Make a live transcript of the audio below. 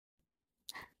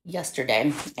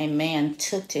Yesterday, a man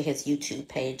took to his YouTube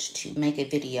page to make a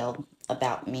video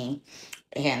about me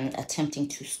and attempting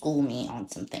to school me on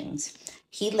some things.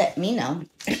 He let me know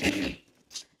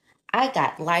I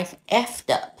got life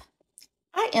effed up.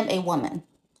 I am a woman.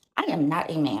 I am not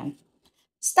a man.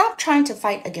 Stop trying to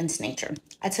fight against nature.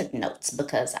 I took notes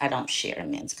because I don't share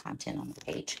men's content on the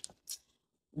page.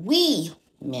 We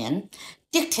men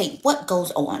dictate what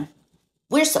goes on.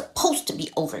 We're supposed to be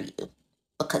over you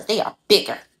because they are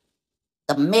bigger.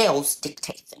 The males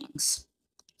dictate things.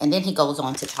 And then he goes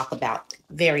on to talk about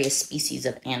various species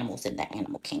of animals in the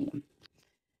animal kingdom.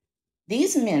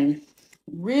 These men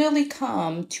really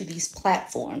come to these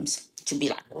platforms to be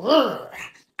like,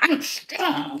 I'm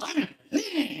strong, I'm a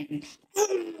man.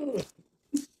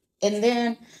 And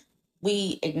then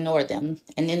we ignore them.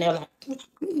 And then they're like,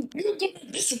 you're going to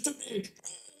listen to me.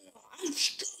 I'm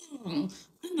strong.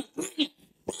 I'm a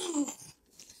man.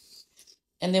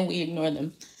 And then we ignore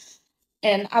them.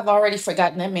 And I've already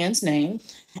forgotten that man's name,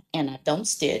 and I don't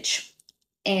stitch.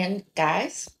 And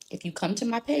guys, if you come to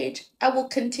my page, I will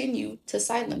continue to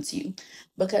silence you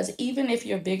because even if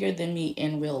you're bigger than me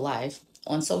in real life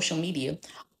on social media,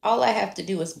 all I have to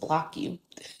do is block you.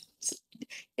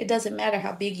 It doesn't matter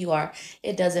how big you are.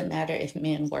 It doesn't matter if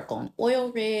men work on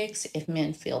oil rigs, if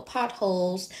men fill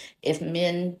potholes, if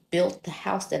men built the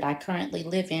house that I currently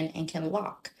live in and can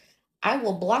lock. I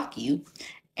will block you,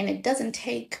 and it doesn't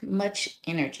take much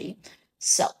energy.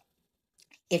 So,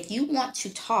 if you want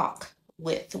to talk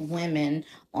with women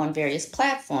on various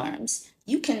platforms,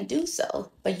 you can do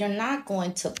so, but you're not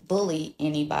going to bully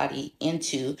anybody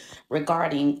into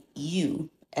regarding you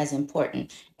as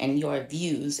important and your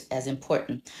views as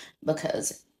important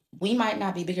because we might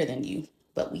not be bigger than you,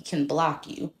 but we can block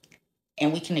you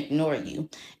and we can ignore you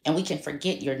and we can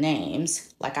forget your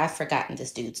names. Like I've forgotten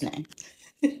this dude's name.